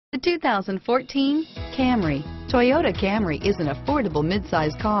The 2014 Camry. Toyota Camry is an affordable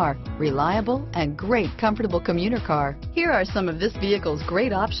midsize car, reliable and great comfortable commuter car. Here are some of this vehicle's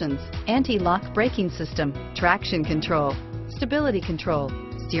great options: anti-lock braking system, traction control, stability control,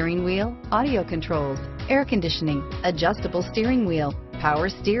 steering wheel audio controls, air conditioning, adjustable steering wheel, power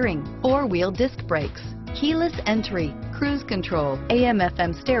steering, four-wheel disc brakes, keyless entry, cruise control,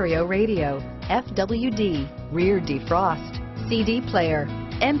 AM/FM stereo radio, FWD, rear defrost, CD player,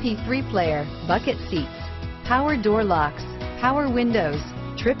 MP3 player, bucket seats, power door locks, power windows,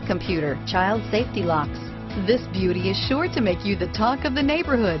 trip computer, child safety locks. This beauty is sure to make you the talk of the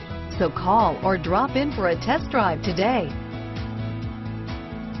neighborhood. So call or drop in for a test drive today.